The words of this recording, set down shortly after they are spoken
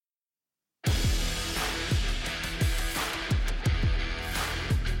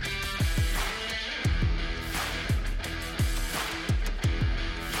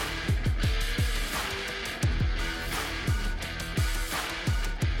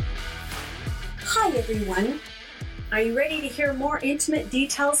Hi everyone! Are you ready to hear more intimate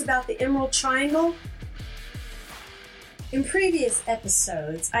details about the Emerald Triangle? In previous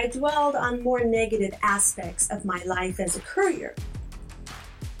episodes, I dwelled on more negative aspects of my life as a courier.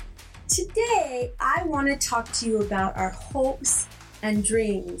 Today, I want to talk to you about our hopes and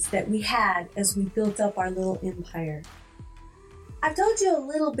dreams that we had as we built up our little empire. I've told you a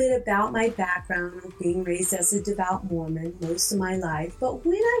little bit about my background of being raised as a devout Mormon most of my life, but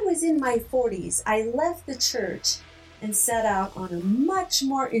when I was in my 40s, I left the church and set out on a much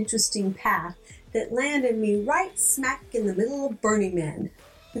more interesting path that landed me right smack in the middle of Burning Man.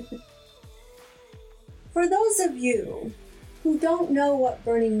 For those of you who don't know what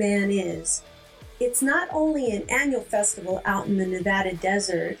Burning Man is, it's not only an annual festival out in the Nevada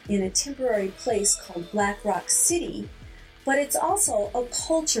desert in a temporary place called Black Rock City, but it's also a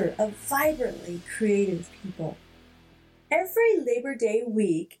culture of vibrantly creative people. Every Labor Day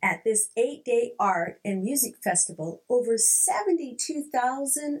week at this 8-day art and music festival, over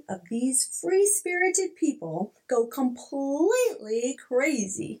 72,000 of these free-spirited people go completely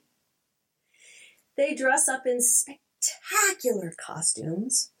crazy. They dress up in spectacular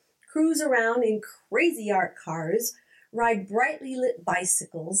costumes, cruise around in crazy art cars, ride brightly lit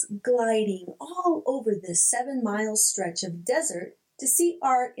bicycles, gliding all over this 7-mile stretch of desert to see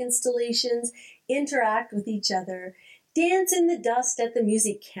art installations, interact with each other, dance in the dust at the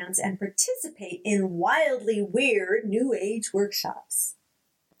music camps, and participate in wildly weird New Age workshops.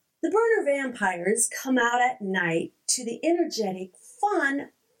 The burner vampires come out at night to the energetic, fun,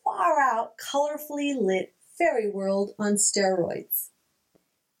 far-out, colorfully lit fairy world on steroids.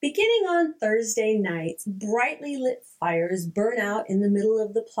 Beginning on Thursday nights, brightly lit fires burn out in the middle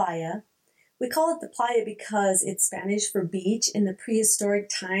of the playa. We call it the playa because it's Spanish for beach. In the prehistoric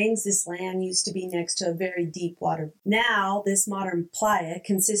times, this land used to be next to a very deep water. Now, this modern playa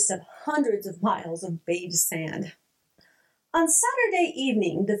consists of hundreds of miles of beige sand. On Saturday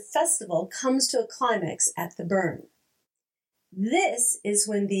evening, the festival comes to a climax at the burn. This is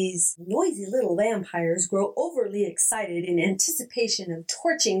when these noisy little vampires grow overly excited in anticipation of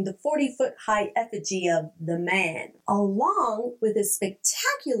torching the 40-foot-high effigy of the man, along with a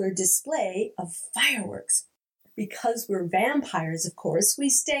spectacular display of fireworks. Because we're vampires, of course, we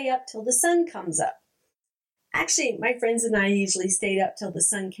stay up till the sun comes up. Actually, my friends and I usually stayed up till the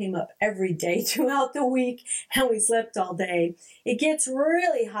sun came up every day throughout the week, and we slept all day. It gets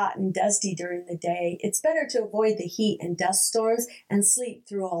really hot and dusty during the day. It's better to avoid the heat and dust storms and sleep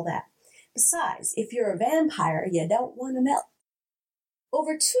through all that. Besides, if you're a vampire, you don't want to melt.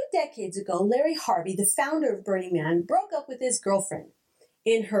 Over 2 decades ago, Larry Harvey, the founder of Burning Man, broke up with his girlfriend.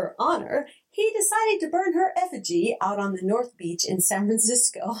 In her honor, he decided to burn her effigy out on the North Beach in San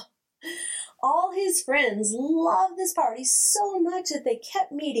Francisco. All his friends loved this party so much that they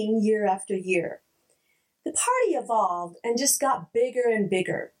kept meeting year after year. The party evolved and just got bigger and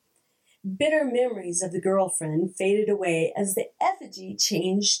bigger. Bitter memories of the girlfriend faded away as the effigy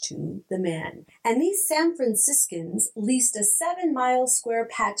changed to the man. And these San Franciscans leased a 7-mile square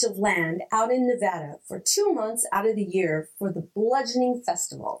patch of land out in Nevada for 2 months out of the year for the bludgeoning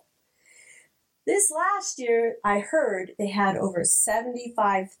festival. This last year, I heard they had over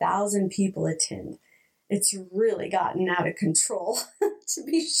 75,000 people attend. It's really gotten out of control, to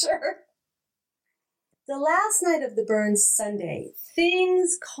be sure. The last night of the burn Sunday,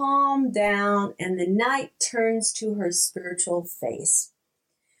 things calm down and the night turns to her spiritual face.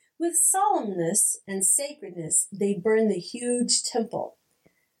 With solemnness and sacredness, they burn the huge temple.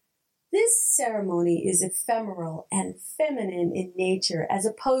 This ceremony is ephemeral and feminine in nature as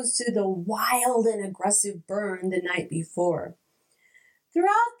opposed to the wild and aggressive burn the night before.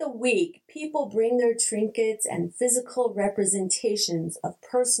 Throughout the week, people bring their trinkets and physical representations of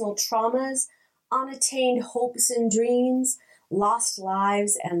personal traumas, unattained hopes and dreams, lost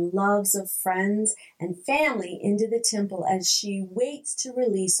lives and loves of friends and family into the temple as she waits to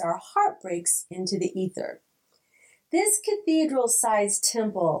release our heartbreaks into the ether. This cathedral-sized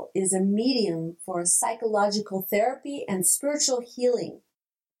temple is a medium for psychological therapy and spiritual healing.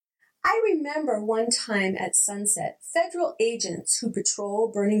 I remember one time at sunset, federal agents who patrol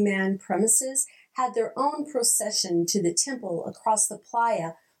Burning Man premises had their own procession to the temple across the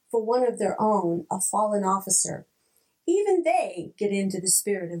playa for one of their own, a fallen officer. Even they get into the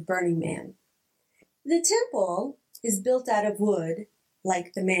spirit of Burning Man. The temple is built out of wood,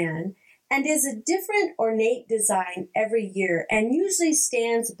 like the man, and is a different ornate design every year and usually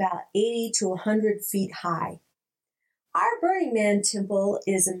stands about 80 to 100 feet high. Our Burning Man temple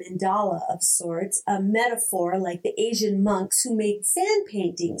is a mandala of sorts, a metaphor like the Asian monks who make sand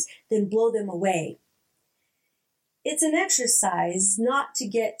paintings, then blow them away. It's an exercise not to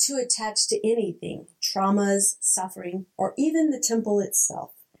get too attached to anything, traumas, suffering, or even the temple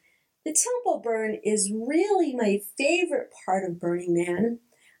itself. The temple burn is really my favorite part of Burning Man.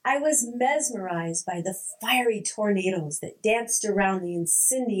 I was mesmerized by the fiery tornadoes that danced around the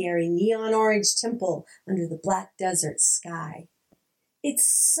incendiary neon orange temple under the black desert sky.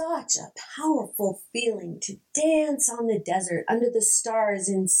 It's such a powerful feeling to dance on the desert under the stars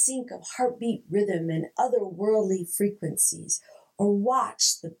in sync of heartbeat rhythm and otherworldly frequencies, or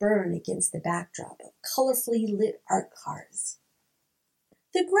watch the burn against the backdrop of colorfully lit art cars.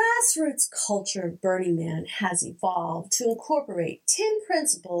 The grassroots culture of Burning Man has evolved to incorporate 10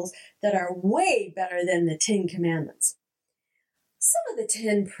 principles that are way better than the 10 commandments. Some of the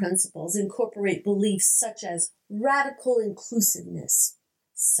 10 principles incorporate beliefs such as radical inclusiveness,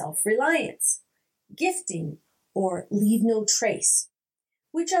 self-reliance, gifting, or leave no trace,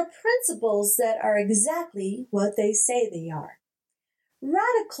 which are principles that are exactly what they say they are.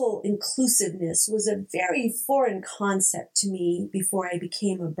 Radical inclusiveness was a very foreign concept to me before I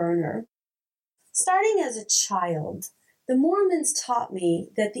became a burner. Starting as a child, the Mormons taught me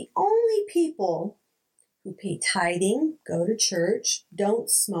that the only people who pay tithing, go to church, don't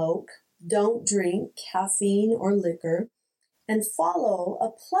smoke, don't drink caffeine or liquor, and follow a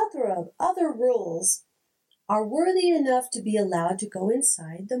plethora of other rules are worthy enough to be allowed to go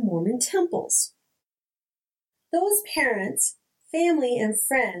inside the Mormon temples. Those parents, family, and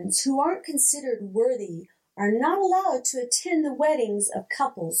friends who aren't considered worthy are not allowed to attend the weddings of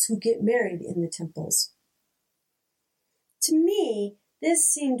couples who get married in the temples. To me,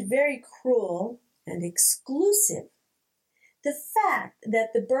 this seemed very cruel and exclusive. The fact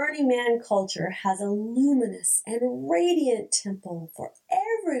that the Burning Man culture has a luminous and radiant temple for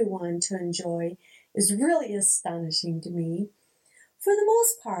everyone to enjoy is really astonishing to me. For the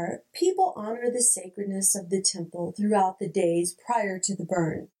most part, people honor the sacredness of the temple throughout the days prior to the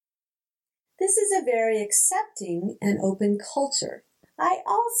burn. This is a very accepting and open culture. I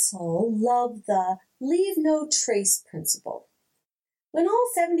also love the leave no trace principle. When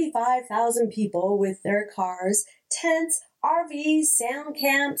all 75,000 people with their cars, tents, RVs, sound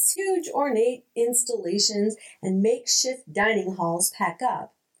camps, huge ornate installations, and makeshift dining halls pack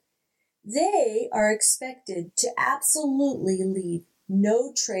up, they are expected to absolutely leave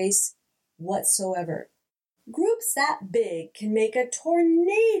no trace whatsoever. Groups that big can make a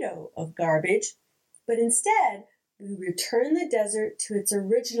tornado of garbage, but instead we return the desert to its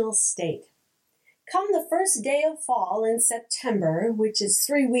original state. Come the first day of fall in September, which is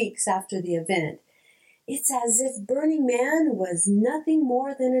 3 weeks after the event, it's as if Burning Man was nothing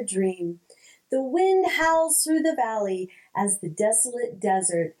more than a dream. The wind howls through the valley as the desolate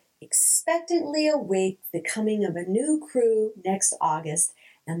desert expectantly awaits the coming of a new crew next August,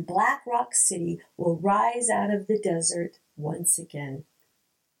 and Black Rock City will rise out of the desert once again.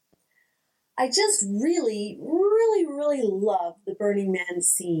 I just really love the Burning Man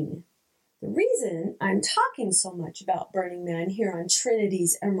scene. The reason I'm talking so much about Burning Man here on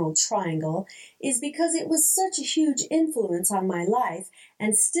Trinity's Emerald Triangle is because it was such a huge influence on my life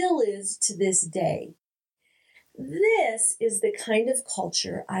and still is to this day. This is the kind of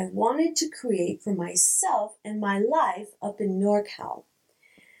culture I wanted to create for myself and my life up in NorCal.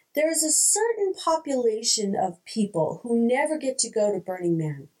 There is a certain population of people who never get to go to Burning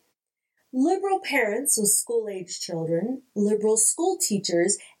Man. Liberal parents with school-age children, liberal school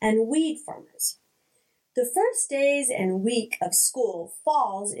teachers, and weed farmers. The first days and week of school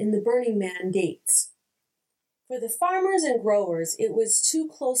falls in the Burning Man dates. For the farmers and growers, it was too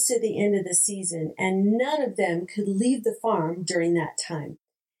close to the end of the season, and none of them could leave the farm during that time.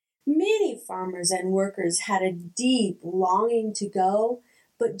 Many farmers and workers had a deep longing to go,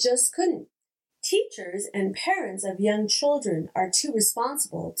 but just couldn't. Teachers and parents of young children are too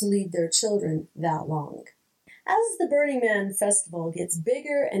responsible to leave their children that long. As the Burning Man Festival gets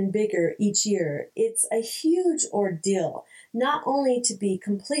bigger and bigger each year, it's a huge ordeal, not only to be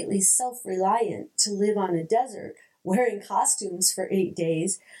completely self-reliant to live on a desert wearing costumes for 8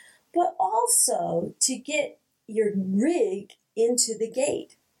 days, but also to get your rig into the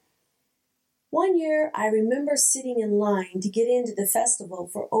gate. One year, I remember sitting in line to get into the festival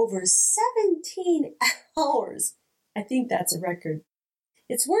for over 17 hours. I think that's a record.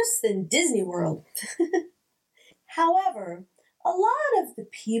 It's worse than Disney World. However, a lot of the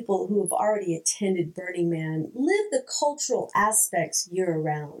people who have already attended Burning Man live the cultural aspects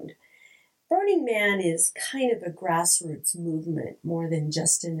year-round. Burning Man is kind of a grassroots movement more than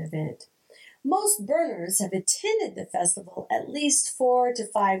just an event. Most burners have attended the festival at least 4 to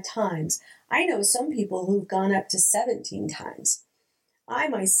 5 times. I know some people who've gone up to 17 times. I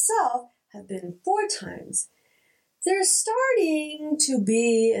myself have been 4 times. There's starting to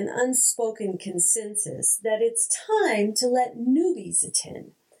be an unspoken consensus that it's time to let newbies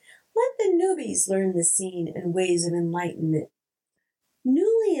attend. Let the newbies learn the scene and ways of enlightenment.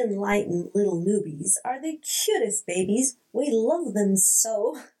 Newly enlightened little newbies are the cutest babies. We love them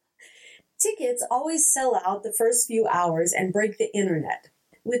so. Tickets always sell out the first few hours and break the internet.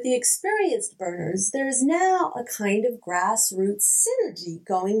 With the experienced burners, there is now a kind of grassroots synergy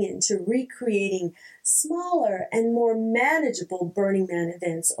going into recreating smaller and more manageable Burning Man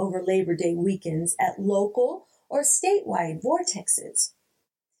events over Labor Day weekends at local or statewide vortexes.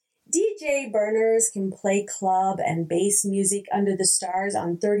 DJ burners can play club and bass music under the stars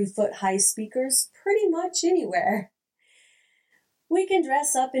on 30-foot high speakers pretty much anywhere. We can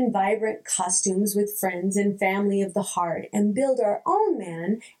dress up in vibrant costumes with friends and family of the heart and build our own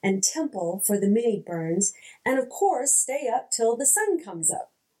man and temple for the mini burns, and of course stay up till the sun comes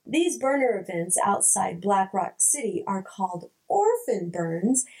up. These burner events outside Black Rock City are called orphan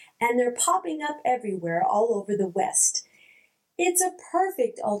burns, and they're popping up everywhere all over the West. It's a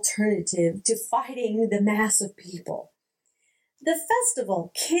perfect alternative to fighting the mass of people. The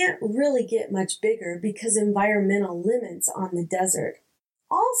festival can't really get much bigger because environmental limits on the desert.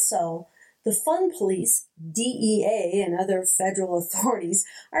 Also, the fun police, DEA, and other federal authorities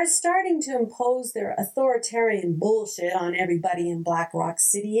are starting to impose their authoritarian bullshit on everybody in Black Rock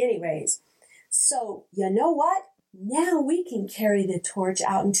City anyways. So, you know what? Now we can carry the torch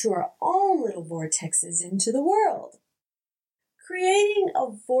out into our own little vortexes into the world. Creating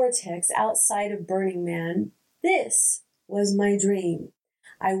a vortex outside of Burning Man, this was my dream.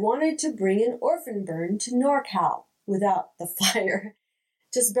 I wanted to bring an orphan burn to NorCal without the fire.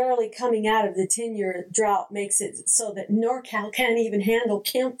 Just barely coming out of the 10-year drought makes it so that NorCal can't even handle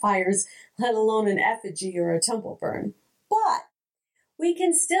campfires, let alone an effigy or a temple burn. But we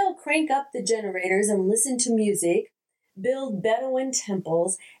can still crank up the generators and listen to music, build Bedouin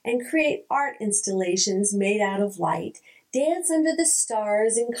temples, and create art installations made out of light, dance under the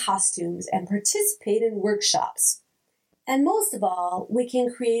stars in costumes, and participate in workshops. And most of all, we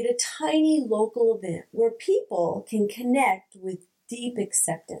can create a tiny local event where people can connect with deep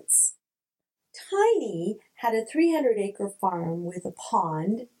acceptance. Tiny had a 300-acre farm with a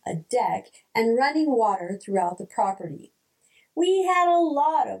pond, a deck, and running water throughout the property. We had a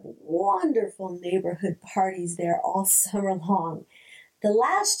lot of wonderful neighborhood parties there all summer long. The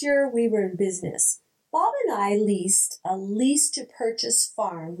last year we were in business, Bob and I leased a lease-to-purchase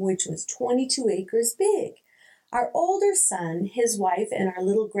farm which was 22 acres big. Our older son, his wife, and our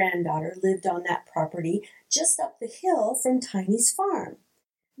little granddaughter lived on that property just up the hill from Tiny's farm.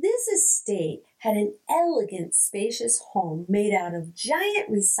 This estate had an elegant, spacious home made out of giant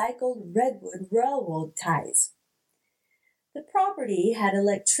recycled redwood railroad ties. The property had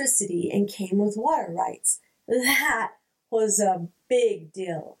electricity and came with water rights. That was a big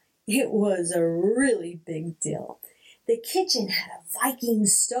deal. It was a really big deal. The kitchen had a Viking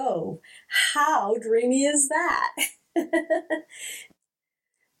stove. How dreamy is that?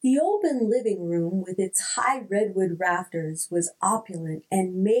 The open living room with its high redwood rafters was opulent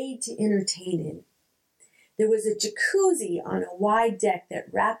and made to entertain in. There was a jacuzzi on a wide deck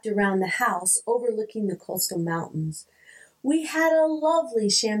that wrapped around the house overlooking the coastal mountains. We had a lovely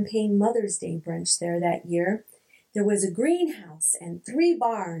champagne Mother's Day brunch there that year. There was a greenhouse and 3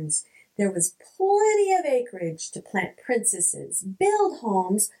 barns. There was plenty of acreage to plant princesses, build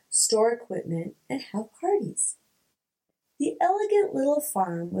homes, store equipment, and have parties. The elegant little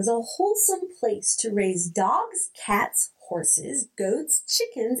farm was a wholesome place to raise dogs, cats, horses, goats,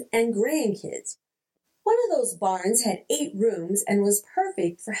 chickens, and grandkids. One of those barns had 8 rooms and was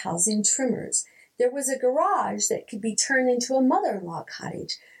perfect for housing trimmers. There was a garage that could be turned into a mother-in-law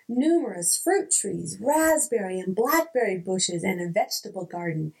cottage, numerous fruit trees, raspberry and blackberry bushes, and a vegetable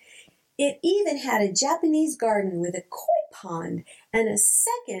garden. It even had a Japanese garden with a koi pond and a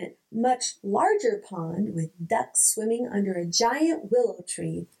second, much larger pond with ducks swimming under a giant willow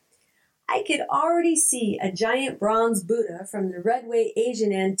tree. I could already see a giant bronze Buddha from the Redway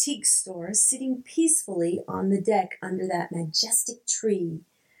Asian Antique Store sitting peacefully on the deck under that majestic tree.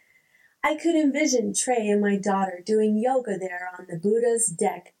 I could envision Trey and my daughter doing yoga there on the Buddha's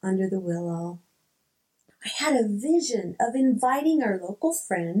deck under the willow. I had a vision of inviting our local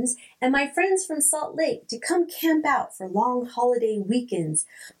friends and my friends from Salt Lake to come camp out for long holiday weekends,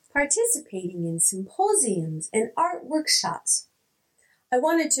 participating in symposiums and art workshops. I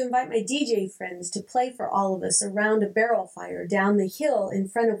wanted to invite my DJ friends to play for all of us around a barrel fire down the hill in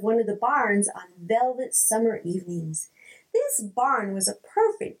front of one of the barns on velvet summer evenings. This barn was a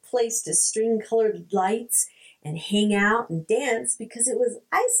perfect place to string colored lights and hang out and dance because it was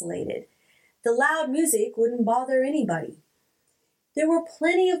isolated. The loud music wouldn't bother anybody. There were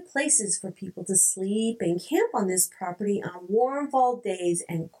plenty of places for people to sleep and camp on this property on warm fall days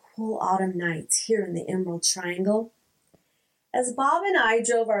and cool autumn nights here in the Emerald Triangle. As Bob and I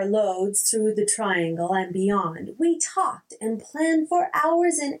drove our loads through the triangle and beyond, we talked and planned for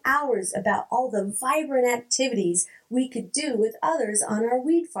hours and hours about all the vibrant activities we could do with others on our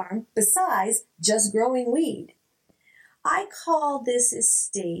weed farm besides just growing weed. I call this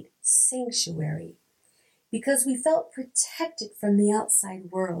estate sanctuary because we felt protected from the outside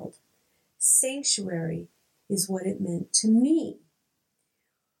world. Sanctuary is what it meant to me.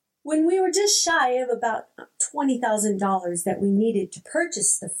 When we were just shy of about $20,000 that we needed to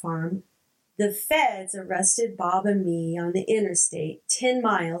purchase the farm, the feds arrested Bob and me on the interstate 10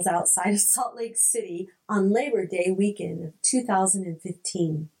 miles outside of Salt Lake City on Labor Day weekend of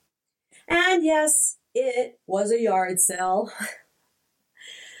 2015. And yes, it was a yard sale.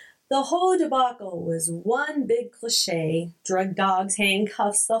 The whole debacle was one big cliche, drug dogs,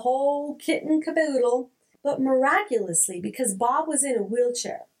 handcuffs, the whole kit and caboodle. But miraculously, because Bob was in a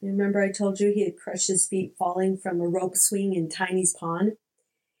wheelchair, remember I told you he had crushed his feet falling from a rope swing in Tiny's pond?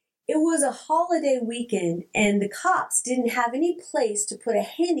 It was a holiday weekend, and the cops didn't have any place to put a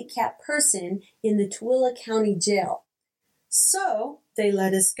handicapped person in the Tooele County Jail. So they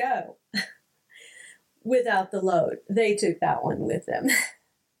let us go. Without the load. They took that one with them.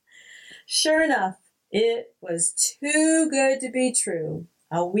 Sure enough, it was too good to be true.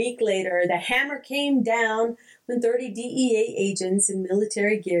 A week later, the hammer came down when 30 DEA agents in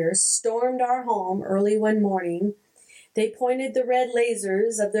military gear stormed our home early one morning. They pointed the red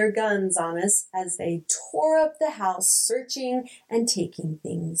lasers of their guns on us as they tore up the house, searching and taking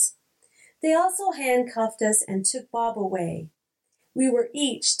things. They also handcuffed us and took Bob away. We were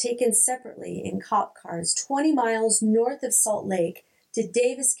each taken separately in cop cars 20 miles north of Salt Lake to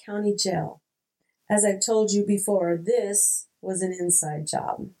Davis County Jail. As I've told you before, this was an inside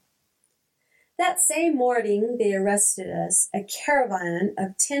job. That same morning, they arrested us. A caravan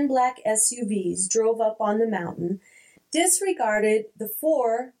of 10 black SUVs drove up on the mountain, disregarded the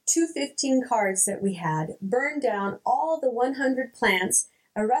 4 215 cars that we had, burned down all the 100 plants,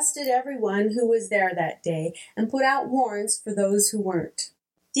 arrested everyone who was there that day, and put out warrants for those who weren't.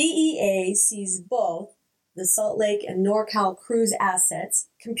 DEA seized both the Salt Lake and NorCal cruise assets,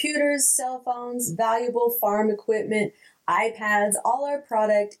 computers, cell phones, valuable farm equipment, iPads, all our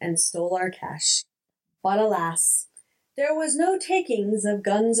product, and stole our cash. But alas, there was no takings of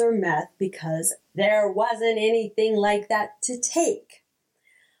guns or meth because there wasn't anything like that to take.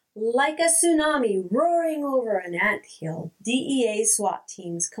 Like a tsunami roaring over an anthill, DEA SWAT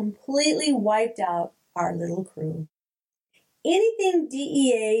teams completely wiped out our little crew. Anything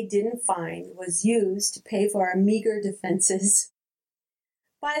DEA didn't find was used to pay for our meager defenses.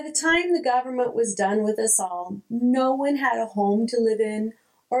 By the time the government was done with us all, no one had a home to live in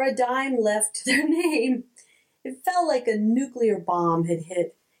or a dime left to their name. It felt like a nuclear bomb had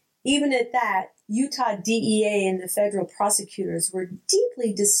hit. Even at that, Utah DEA and the federal prosecutors were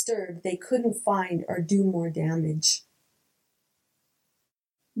deeply disturbed they couldn't find or do more damage.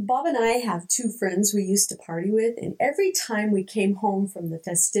 Bob and I have 2 friends we used to party with, and every time we came home from the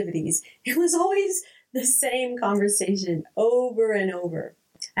festivities, it was always the same conversation over and over.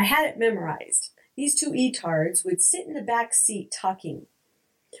 I had it memorized. These 2 etards would sit in the back seat talking.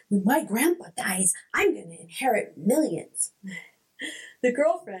 When my grandpa dies, I'm going to inherit millions. The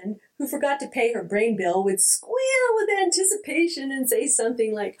girlfriend, who forgot to pay her brain bill, would squeal with anticipation and say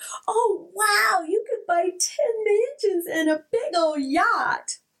something like, "Oh, wow, you could buy 10 mansions and a big old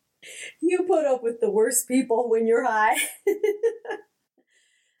yacht." You put up with the worst people when you're high.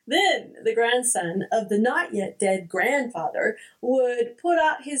 Then the grandson of the not yet dead grandfather would put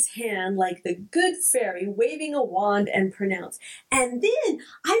out his hand like the good fairy waving a wand and pronounce, "And then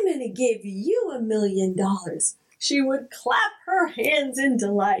I'm going to give you $1 million. She would clap her hands in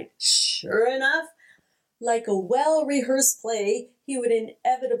delight. Sure enough, like a well-rehearsed play, he would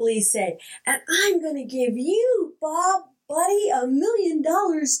inevitably say, "And I'm going to give you, Bob, buddy, $1 million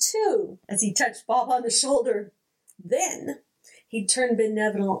too," as he touched Bob on the shoulder. Then he'd turn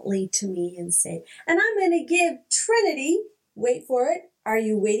benevolently to me and say, "And I'm going to give Trinity," wait for it, are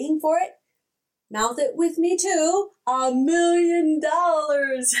you waiting for it? Mouth it with me too, $1 million.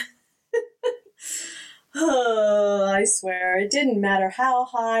 Oh, I swear, it didn't matter how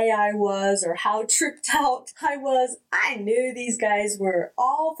high I was or how tripped out I was. I knew these guys were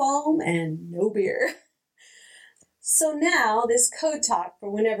all foam and no beer. So now this code talk for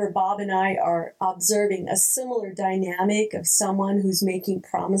whenever Bob and I are observing a similar dynamic of someone who's making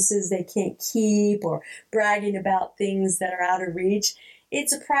promises they can't keep or bragging about things that are out of reach,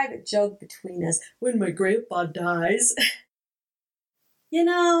 It's a private joke between us when my grandpa dies. You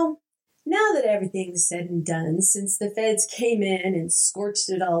know, now that everything's said and done, since the feds came in and scorched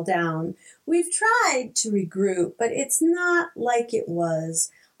it all down, we've tried to regroup, but it's not like it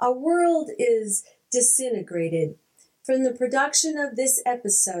was. Our world is disintegrated. From the production of this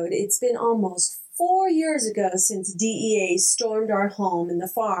episode, it's been almost 4 years ago since DEA stormed our home and the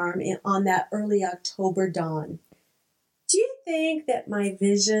farm on that early October dawn. Do you think that my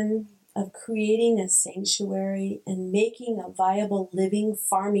vision of creating a sanctuary and making a viable living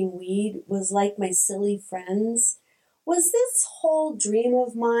farming weed was like my silly friends? Was this whole dream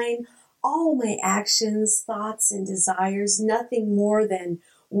of mine, all my actions, thoughts, and desires, nothing more than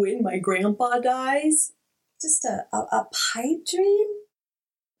when my grandpa dies? Just a pipe dream?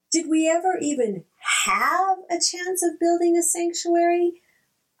 Did we ever even have a chance of building a sanctuary?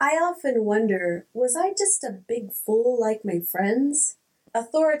 I often wonder, was I just a big fool like my friends?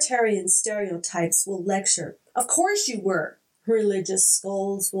 Authoritarian stereotypes will lecture. Of course you were. Religious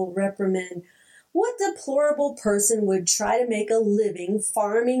scolds will reprimand. What deplorable person would try to make a living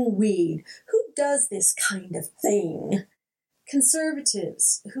farming weed? Who does this kind of thing?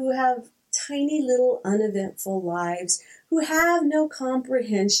 Conservatives who have tiny little uneventful lives, who have no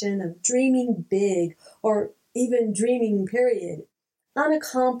comprehension of dreaming big or even dreaming period.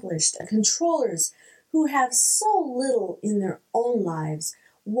 Unaccomplished controllers who have so little in their own lives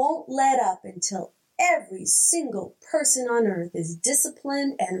won't let up until every single person on earth is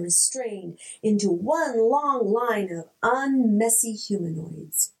disciplined and restrained into one long line of unmessy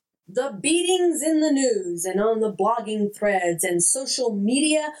humanoids. The beatings in the news and on the blogging threads and social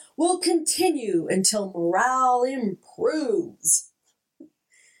media will continue until morale improves.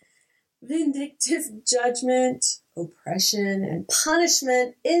 Vindictive judgment, oppression, and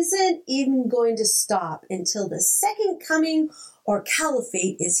punishment isn't even going to stop until the second coming or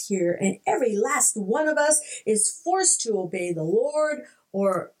caliphate is here and every last one of us is forced to obey the Lord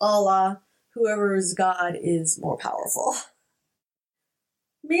or Allah, whoever's God is more powerful.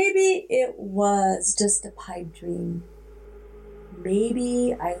 Maybe it was just a pipe dream.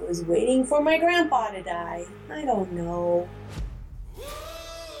 Maybe I was waiting for my grandpa to die. I don't know.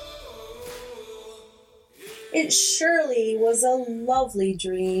 It surely was a lovely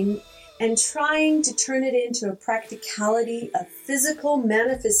dream, and trying to turn it into a practicality, a physical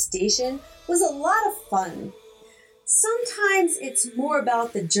manifestation, was a lot of fun. Sometimes it's more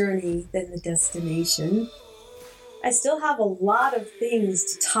about the journey than the destination. I still have a lot of things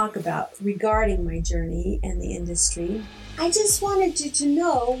to talk about regarding my journey and the industry. I just wanted you to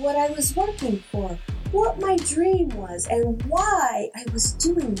know what I was working for, what my dream was, and why I was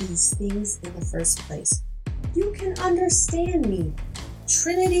doing these things in the first place. You can understand me.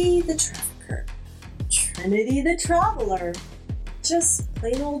 Trinity the trafficker. Trinity the traveler. Just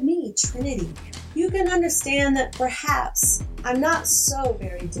plain old me, Trinity. You can understand that perhaps I'm not so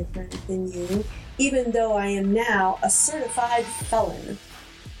very different than you, even though I am now a certified felon.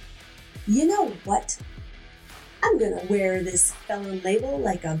 You know what? I'm gonna wear this felon label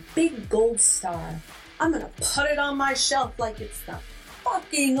like a big gold star. I'm gonna put it on my shelf like it's the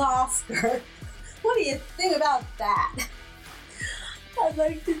fucking Oscar. What do you think about that? I'd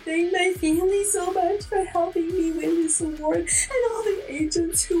like to thank my family so much for helping me win this award, and all the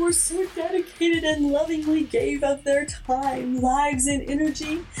agents who were so dedicated and lovingly gave of their time, lives, and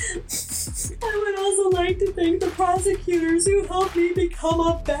energy. I would also like to thank the prosecutors who helped me become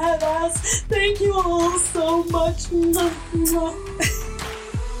a badass. Thank you all so much.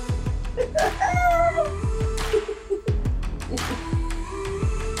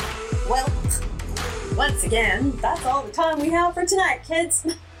 Well, once again, that's all the time we have for tonight, kids.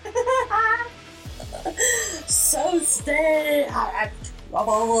 So stay out of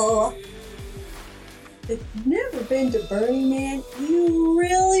trouble. If you've never been to Burning Man, you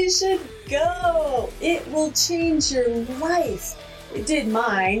really should go. It will change your life. It did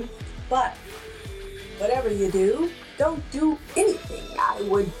mine. But whatever you do, don't do anything I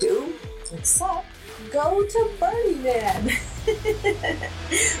would do except go to Burning Man.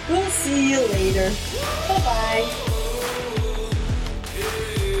 We'll see you later. Bye-bye.